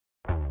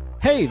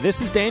Hey, this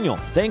is Daniel.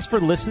 Thanks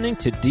for listening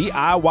to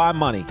DIY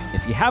Money.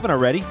 If you haven't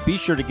already, be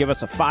sure to give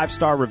us a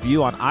 5-star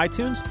review on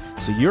iTunes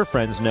so your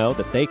friends know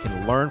that they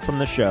can learn from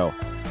the show.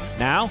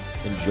 Now,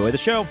 enjoy the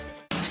show.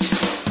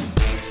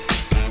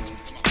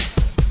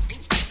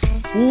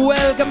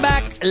 Welcome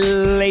back,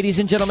 ladies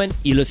and gentlemen.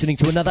 You're listening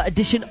to another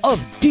edition of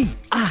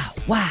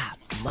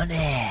DIY Money.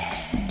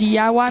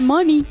 DIY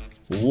Money.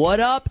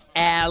 What up,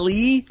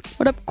 Allie?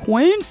 What up,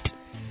 Quint?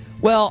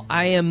 Well,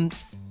 I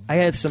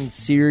have some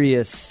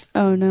serious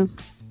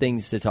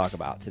things to talk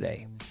about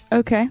today.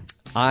 Okay.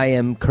 I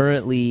am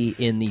currently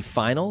in the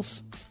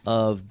finals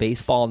of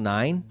Baseball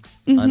 9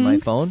 on my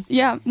phone.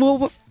 Yeah,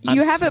 well,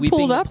 you have it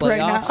pulled up right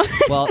now.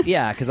 Well,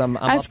 yeah, because I'm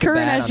as up to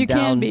current bat. as you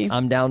can be.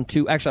 I'm down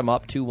 2. Actually, I'm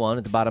up 2-1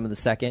 at the bottom of the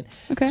second.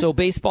 Okay. So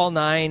Baseball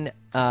 9,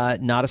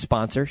 not a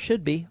sponsor,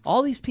 should be.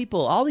 All these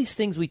people, all these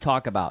things we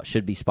talk about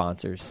should be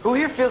sponsors. Who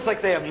here feels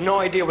like they have no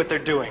idea what they're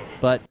doing?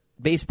 But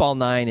Baseball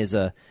 9 is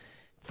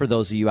for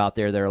those of you out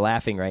there that are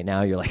laughing right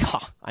now, you're like,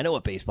 I know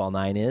what Baseball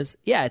 9 is.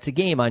 Yeah, it's a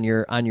game on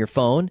your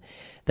phone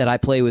that I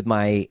play with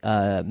my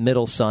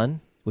middle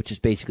son, which is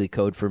basically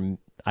code for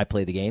I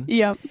play the game.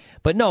 Yep.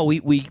 But no,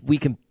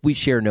 we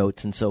share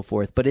notes and so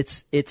forth. But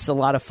it's a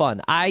lot of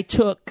fun. I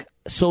took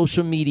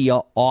social media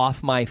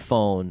off my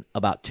phone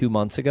about 2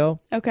 months ago.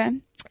 Okay.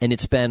 And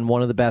it's been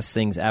one of the best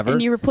things ever.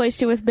 And you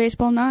replaced it with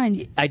Baseball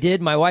 9. I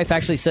did. My wife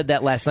actually said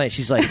that last night.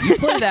 She's like, you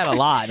play that a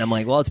lot. And I'm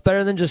like, well, it's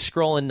better than just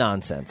scrolling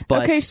nonsense.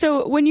 But okay,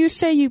 so when you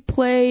say you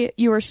play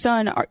your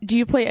son, do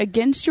you play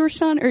against your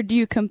son or do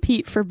you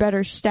compete for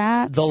better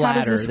stats? The latter.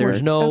 How does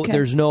this work?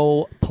 There's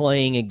no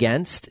playing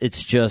against.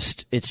 It's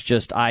just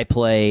I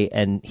play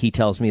and he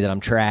tells me that I'm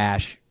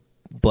trash,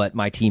 but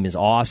my team is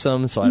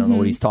awesome, so I don't know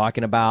what he's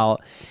talking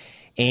about.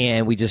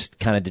 And we just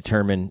kind of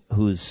determine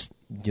who's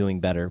doing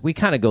better. We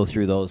kind of go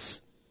through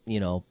those,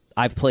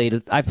 I've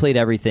played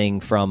everything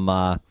from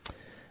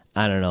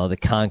the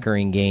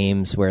conquering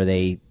games where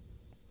they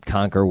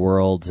conquer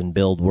worlds and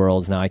build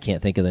worlds. Now I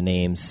can't think of the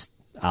names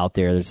out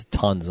there. There's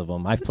tons of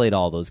them. I've played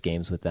all those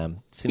games with them.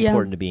 It's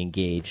important to be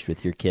engaged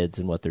with your kids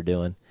and what they're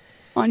doing.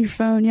 On your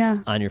phone, yeah.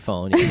 On your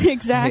phone, yeah.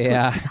 Exactly.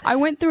 Yeah. I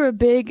went through a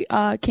big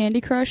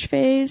Candy Crush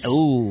phase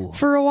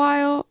for a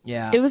while.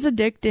 Yeah. It was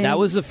addicting. That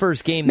was the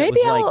first game that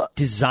was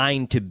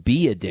designed to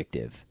be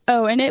addictive.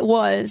 Oh, and it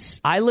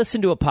was. I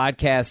listened to a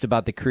podcast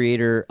about the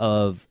creator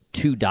of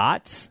Two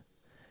Dots.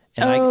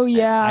 And I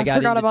got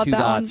forgot into about Two that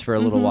Dots one. for a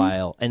little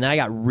while, and then I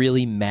got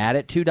really mad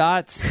at Two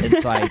Dots,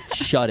 and so I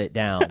shut it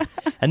down.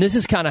 And this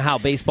is kind of how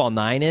Baseball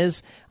 9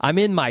 is. I'm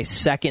in my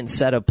second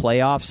set of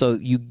playoffs, so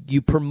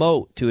you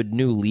promote to a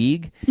new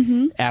league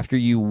after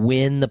you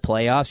win the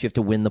playoffs. You have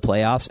to win the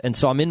playoffs, and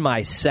so I'm in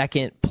my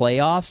second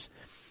playoffs.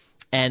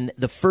 And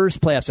the first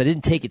playoffs, I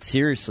didn't take it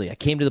seriously. I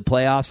came to the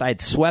playoffs. I had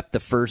swept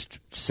the first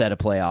set of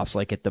playoffs,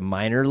 like at the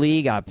minor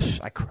league. I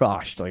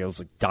crushed. Like I was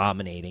like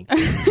dominating.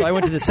 So I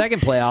went to the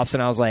second playoffs,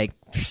 and I was like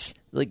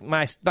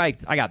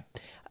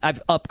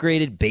I've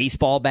upgraded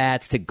baseball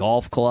bats to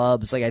golf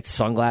clubs. Like I had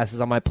sunglasses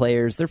on my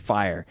players. They're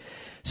fire.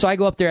 So I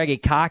go up there, I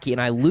get cocky,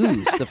 and I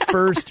lose the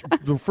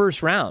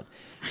first round.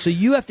 So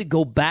you have to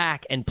go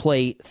back and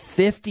play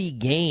 50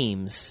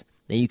 games.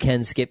 Now, you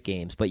can skip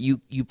games, but you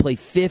play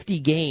 50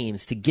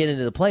 games to get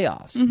into the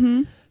playoffs.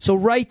 Mm-hmm. So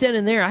right then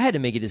and there, I had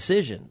to make a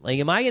decision. Like,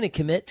 am I going to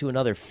commit to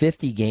another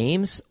 50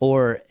 games,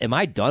 or am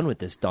I done with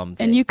this dumb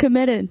thing? And you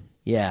committed.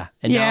 Yeah,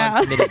 and now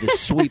I'm committed to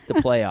sweep the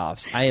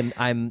playoffs.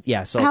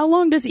 So how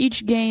long does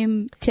each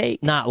game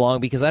take? Not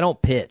long, because I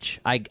don't pitch.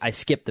 I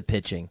skip the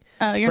pitching.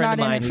 Oh, you're not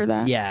in it for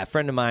that? Yeah, a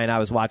friend of mine, I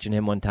was watching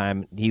him one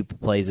time. He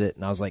plays it,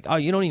 and I was like, oh,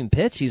 you don't even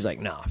pitch? He's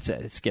like, no,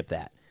 skip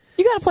that.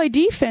 You got to play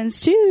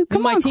defense too.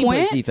 Come on, my team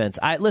Quint. plays defense.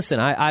 I'm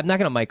not going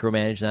to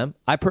micromanage them.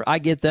 I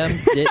get them.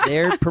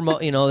 They're promote.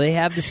 They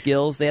have the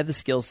skills. They have the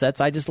skill sets.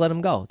 I just let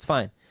them go. It's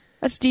fine.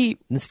 That's deep.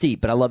 It's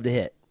deep, but I love to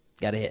hit.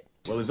 Got to hit.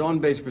 Well, his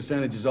on-base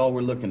percentage is all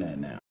we're looking at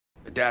now.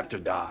 Adapt or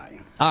die.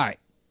 All right.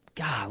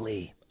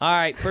 Golly. All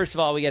right. First of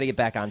all, we got to get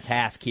back on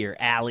task here,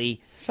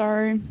 Allie.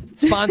 Sorry.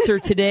 Sponsor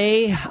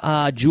today,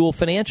 Jewel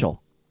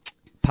Financial.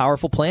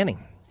 Powerful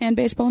planning. And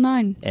Baseball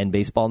 9.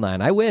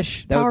 I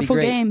wish. That Powerful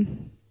would be great.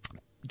 game.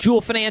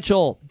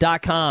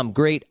 JewelFinancial.com.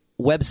 Great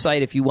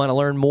website if you want to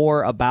learn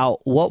more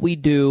about what we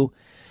do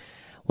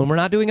when we're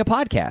not doing a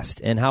podcast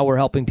and how we're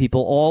helping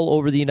people all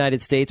over the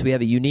United States. We have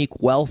a unique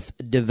wealth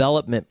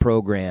development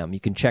program. You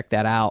can check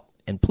that out.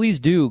 And please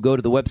do go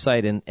to the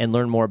website and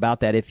learn more about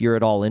that if you're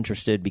at all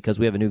interested, because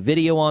we have a new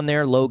video on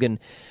there. Logan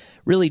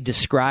really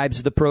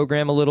describes the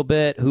program a little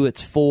bit, who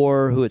it's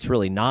for, who it's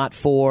really not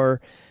for.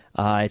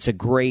 It's a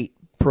great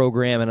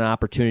program and an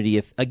opportunity.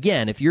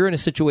 If you're in a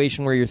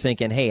situation where you're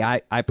thinking, hey,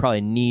 I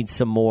probably need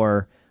some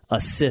more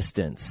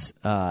assistance,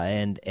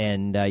 and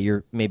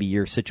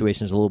your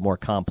situation is a little more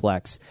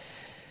complex,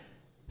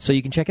 so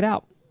you can check it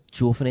out.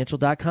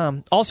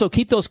 jewelfinancial.com. Also,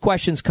 keep those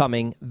questions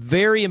coming.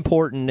 Very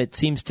important. It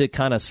seems to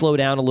kind of slow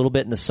down a little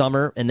bit in the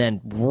summer and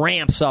then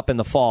ramps up in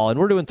the fall. And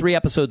we're doing 3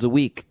 episodes a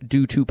week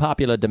due to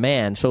popular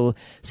demand. So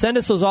send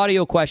us those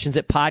audio questions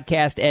at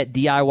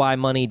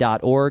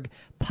podcast@DIYmoney.org.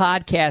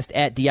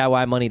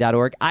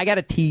 Podcast@DIYmoney.org. I got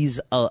to tease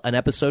an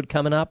episode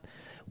coming up.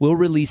 We'll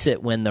release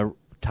it when the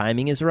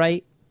timing is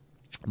right.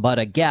 But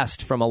a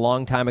guest from a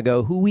long time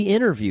ago who we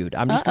interviewed.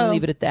 I'm just going to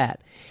leave it at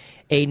that.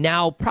 A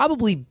now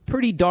probably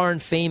pretty darn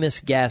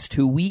famous guest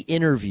who we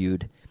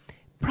interviewed.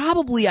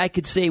 Probably I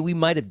could say we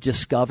might have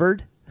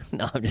discovered.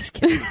 No, I'm just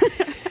kidding.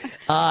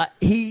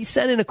 He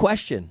sent in a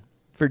question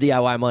for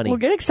DIY Money. Well,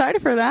 get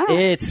excited for that.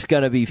 It's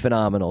going to be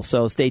phenomenal.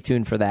 So stay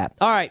tuned for that.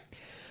 All right.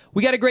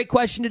 We got a great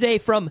question today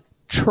from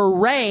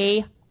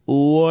Trey.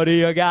 What do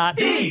you got?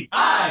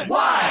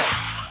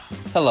 DIY!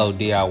 Hello,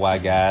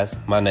 DIY guys.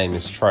 My name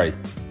is Trey.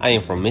 I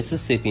am from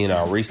Mississippi and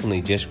I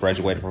recently just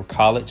graduated from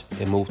college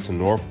and moved to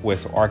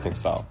Northwest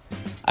Arkansas.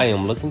 I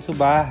am looking to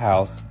buy a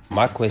house.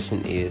 My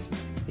question is,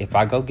 if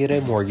I go get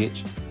a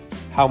mortgage,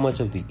 how much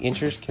of the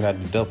interest can I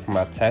deduct from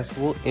my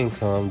taxable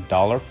income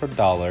dollar for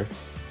dollar?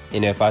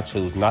 And if I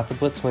choose not to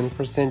put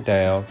 20%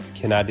 down,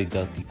 can I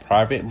deduct the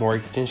private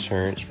mortgage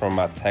insurance from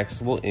my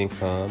taxable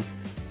income?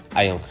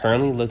 I am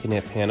currently looking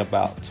at paying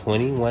about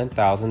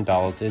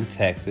 $21,000 in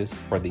taxes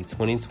for the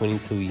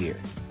 2022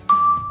 year.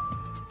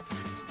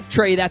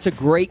 Trey, that's a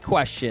great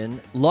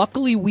question.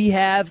 Luckily, we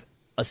have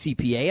a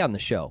CPA on the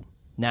show.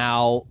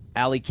 Now,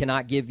 Allie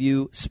cannot give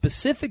you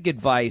specific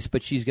advice,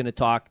 but she's going to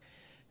talk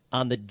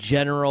on the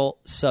general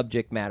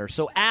subject matter.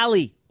 So,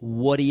 Allie,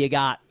 what do you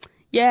got?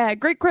 Yeah,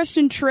 great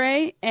question,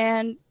 Trey.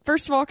 And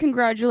first of all,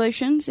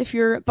 congratulations. If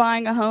you're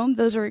buying a home,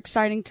 those are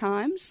exciting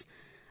times.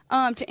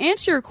 To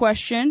answer your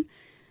question,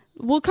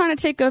 we'll kind of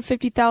take a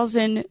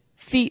 50,000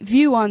 feet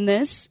view on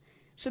this.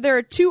 So there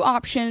are 2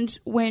 options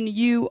when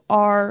you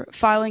are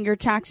filing your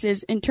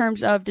taxes in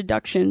terms of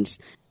deductions.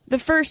 The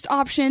first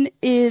option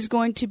is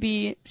going to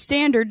be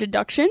standard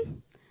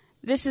deduction.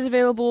 This is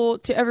available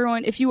to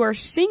everyone. If you are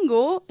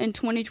single in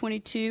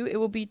 2022, it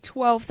will be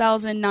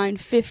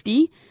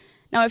 $12,950.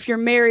 Now, if you're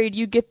married,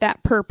 you get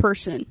that per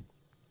person.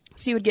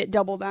 So you would get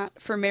double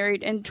that for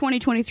married. In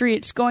 2023,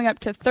 it's going up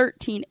to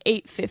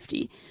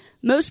 $13,850.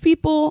 Most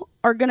people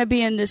are going to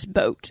be in this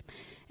boat.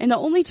 And the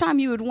only time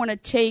you would want to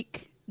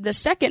take the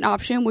second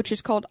option, which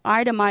is called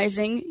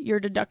itemizing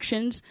your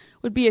deductions,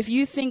 would be if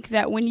you think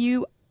that when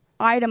you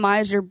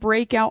itemize or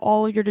break out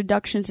all of your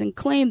deductions and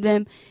claim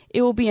them,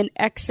 it will be in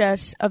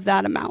excess of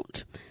that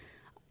amount.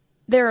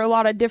 There are a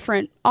lot of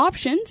different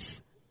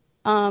options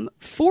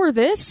for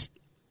this.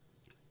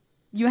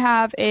 You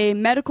have a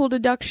medical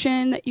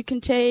deduction that you can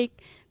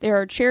take. There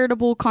are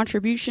charitable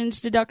contributions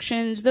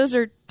deductions. Those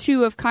are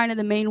 2 of kind of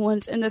the main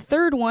ones. And the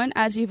third one,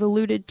 as you've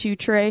alluded to,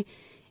 Trey,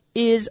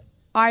 is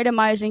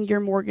itemizing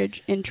your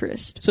mortgage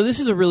interest. So this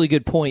is a really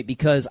good point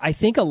because I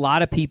think a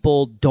lot of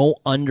people don't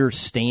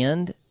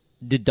understand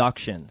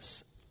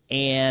deductions.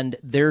 And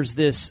there's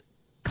this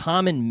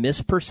common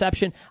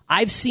misperception.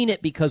 I've seen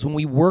it because when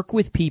we work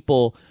with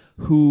people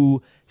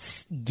who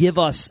give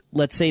us,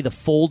 let's say, the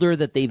folder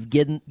that they've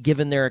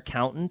given their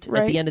accountant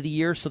at the end of the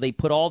year, so they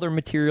put all their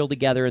material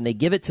together and they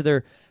give it to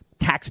their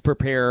tax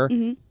preparer,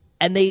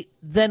 and they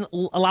then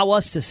allow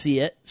us to see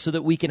it so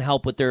that we can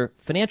help with their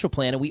financial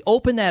plan, and we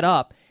open that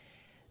up.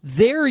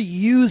 They're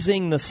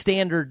using the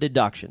standard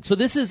deduction. So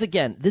this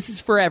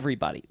is for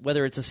everybody.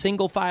 Whether it's a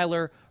single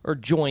filer or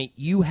joint,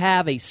 you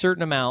have a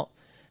certain amount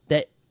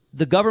that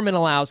the government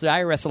allows, the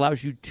IRS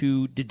allows you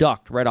to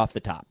deduct right off the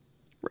top.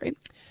 Right.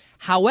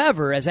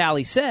 However, as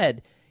Allie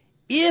said,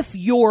 if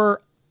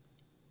your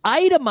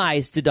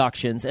itemized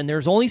deductions, and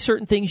there's only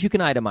certain things you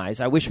can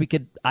itemize. I wish we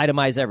could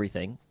itemize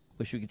everything.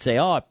 Wish we could say,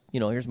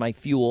 here's my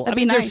fuel. That'd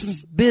be nice.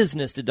 There's some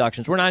business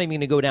deductions. We're not even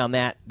going to go down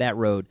that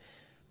road.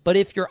 But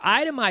if your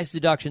itemized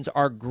deductions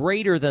are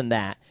greater than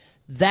that,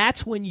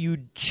 that's when you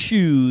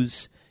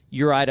choose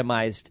your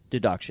itemized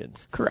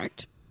deductions.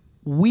 Correct.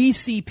 We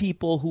see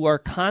people who are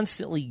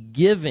constantly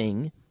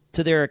giving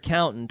to their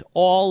accountant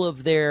all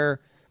of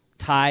their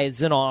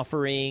tithes and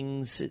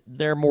offerings,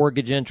 their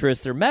mortgage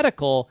interest, their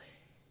medical,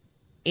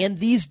 and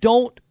these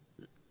don't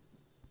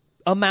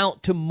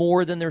amount to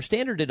more than their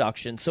standard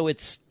deduction. So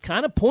it's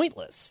kind of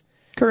pointless.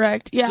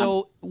 Correct. Yeah.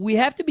 So we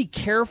have to be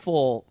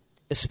careful,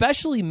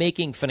 especially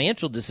making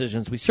financial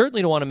decisions. We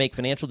certainly don't want to make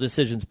financial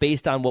decisions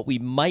based on what we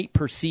might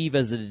perceive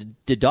as a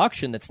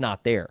deduction that's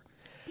not there.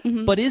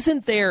 Mm-hmm. But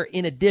isn't there,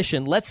 in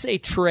addition, let's say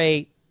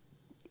Trey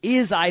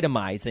is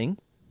itemizing,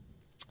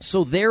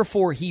 so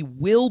therefore he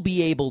will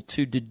be able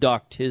to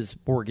deduct his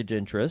mortgage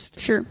interest,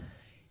 sure,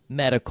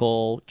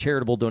 medical,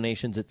 charitable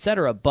donations,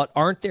 etc. But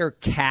aren't there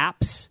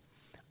caps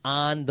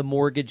on the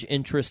mortgage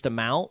interest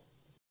amount?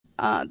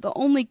 The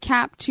only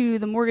cap to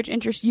the mortgage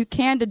interest you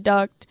can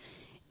deduct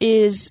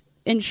is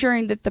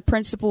ensuring that the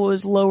principal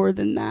is lower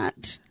than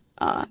that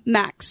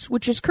max,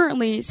 which is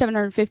currently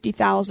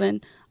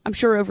 $750,000. I'm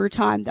sure over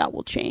time that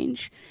will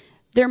change.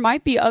 There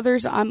might be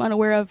others I'm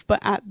unaware of, but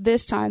at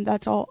this time,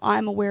 that's all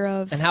I'm aware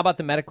of. And how about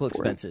the medical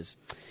expenses?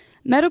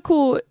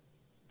 Medical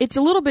it's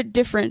a little bit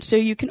different. So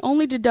you can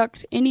only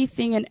deduct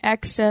anything in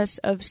excess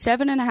of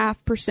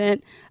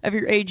 7.5% of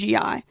your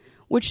AGI,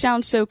 which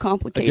sounds so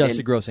complicated.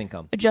 Adjusted gross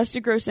income.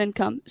 Adjusted gross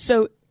income.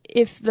 So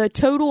if the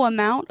total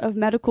amount of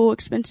medical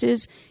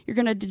expenses you're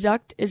going to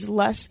deduct is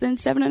less than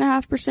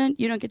 7.5%,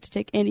 you don't get to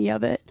take any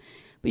of it.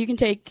 But you can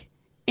take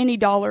any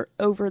dollar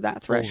over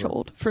that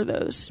threshold for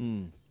those.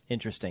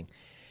 Interesting.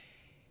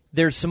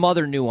 There's some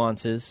other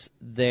nuances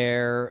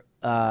there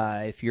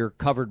if you're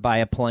covered by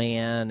a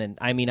plan. And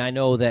I mean, I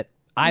know that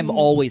I'm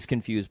always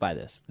confused by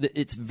this.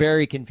 It's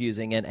very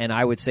confusing. And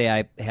I would say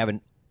I have a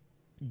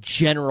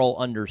general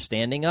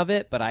understanding of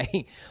it, but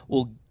I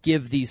will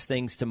give these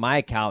things to my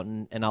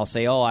accountant and I'll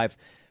say, oh, I've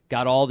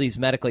got all these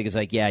medical. He's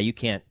like, yeah, you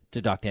can't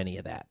deduct any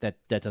of that.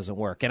 That doesn't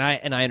work. And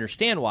I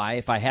understand why.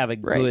 If I have a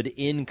good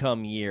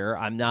income year,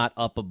 I'm not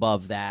up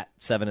above that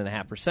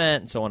 7.5%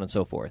 and so on and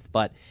so forth.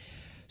 But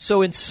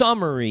so in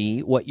summary,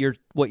 what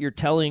you're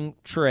telling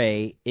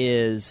Trey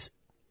is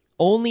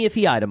only if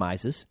he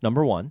itemizes,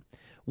 number one,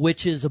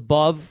 which is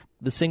above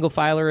the single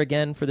filer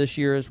again for this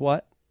year is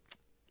what?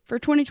 For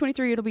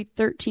 2023, it'll be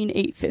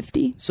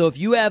 $13,850. So if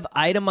you have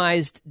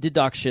itemized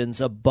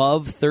deductions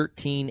above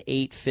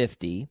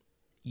 $13,850,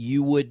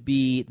 you would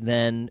be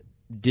then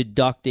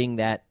deducting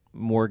that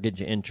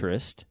mortgage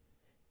interest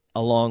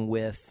along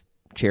with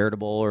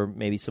charitable or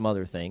maybe some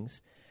other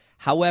things.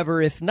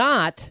 However, if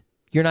not,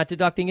 you're not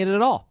deducting it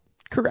at all.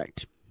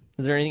 Correct.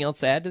 Is there anything else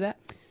to add to that?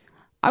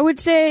 I would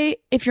say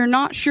if you're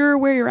not sure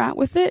where you're at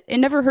with it, it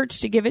never hurts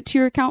to give it to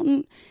your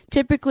accountant.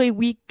 Typically,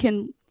 we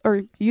can,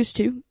 or used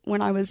to,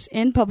 when I was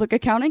in public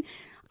accounting,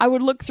 I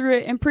would look through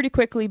it and pretty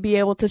quickly be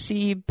able to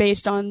see,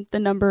 based on the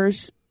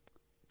numbers,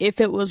 if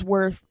it was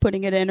worth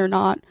putting it in or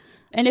not.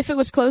 And if it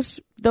was close,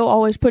 they'll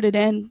always put it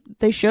in.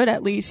 They should,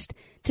 at least,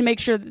 to make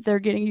sure that they're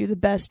getting you the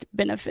best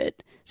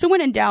benefit. So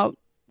when in doubt,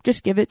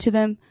 just give it to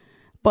them.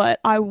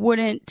 But I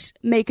wouldn't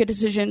make a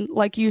decision,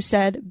 like you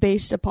said,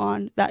 based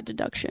upon that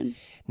deduction.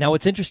 Now,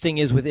 what's interesting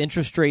is with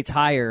interest rates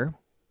higher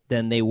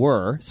than they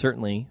were,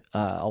 certainly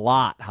a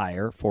lot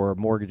higher for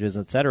mortgages,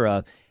 et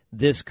cetera,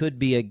 this could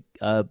be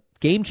a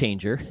game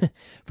changer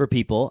for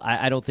people.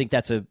 I don't think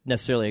that's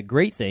necessarily a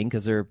great thing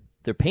because their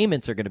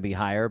payments are going to be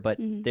higher, but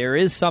there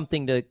is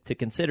something to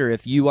consider.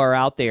 If you are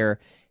out there,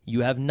 you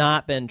have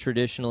not been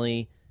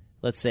traditionally,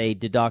 let's say,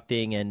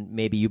 deducting, and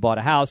maybe you bought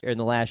a house in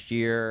the last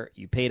year,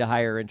 you paid a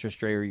higher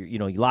interest rate, or you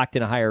locked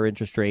in a higher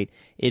interest rate,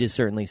 it is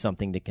certainly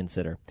something to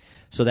consider.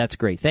 So that's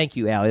great. Thank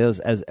you, Allie.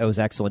 That was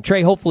excellent.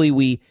 Trey, hopefully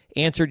we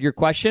answered your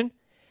question.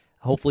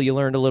 Hopefully you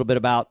learned a little bit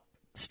about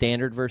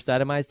standard versus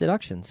itemized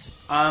deductions.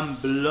 I'm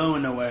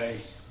blown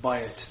away by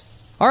it.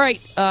 All right.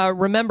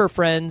 Remember,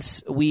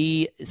 friends,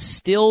 we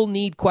still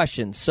need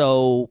questions,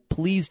 so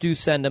please do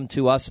send them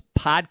to us,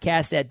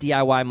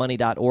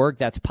 podcast@DIYmoney.org.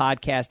 That's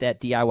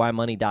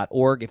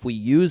podcast@DIYmoney.org. If we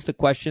use the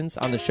questions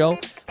on the show,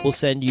 we'll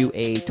send you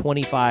a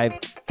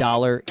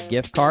 $25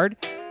 gift card.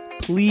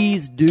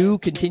 Please do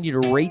continue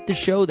to rate the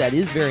show. That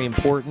is very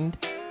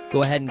important.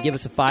 Go ahead and give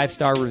us a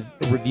 5-star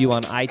review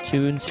on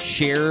iTunes.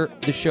 Share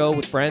the show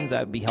with friends. That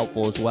would be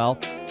helpful as well.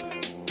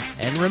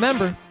 And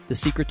remember, the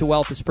secret to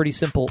wealth is pretty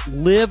simple.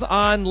 Live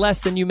on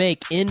less than you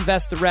make.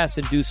 Invest the rest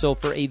and do so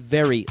for a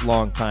very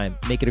long time.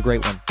 Make it a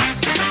great one.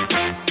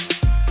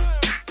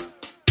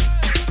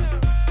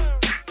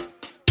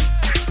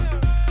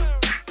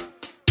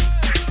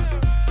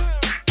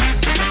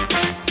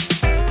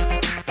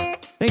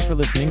 Thanks for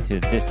listening to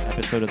this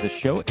episode of the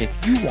show. If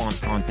you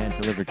want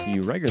content delivered to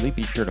you regularly,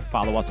 be sure to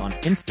follow us on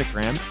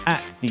Instagram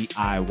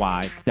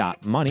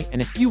 @DIY.money.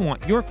 And if you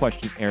want your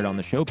question aired on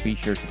the show, be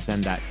sure to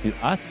send that to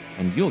us,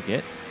 and you'll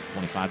get a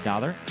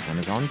 $25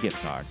 Amazon gift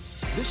card.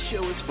 This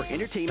show is for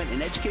entertainment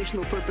and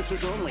educational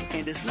purposes only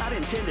and is not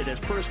intended as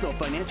personal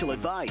financial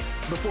advice.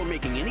 Before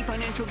making any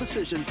financial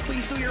decision,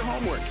 please do your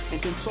homework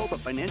and consult a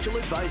financial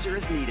advisor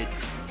as needed.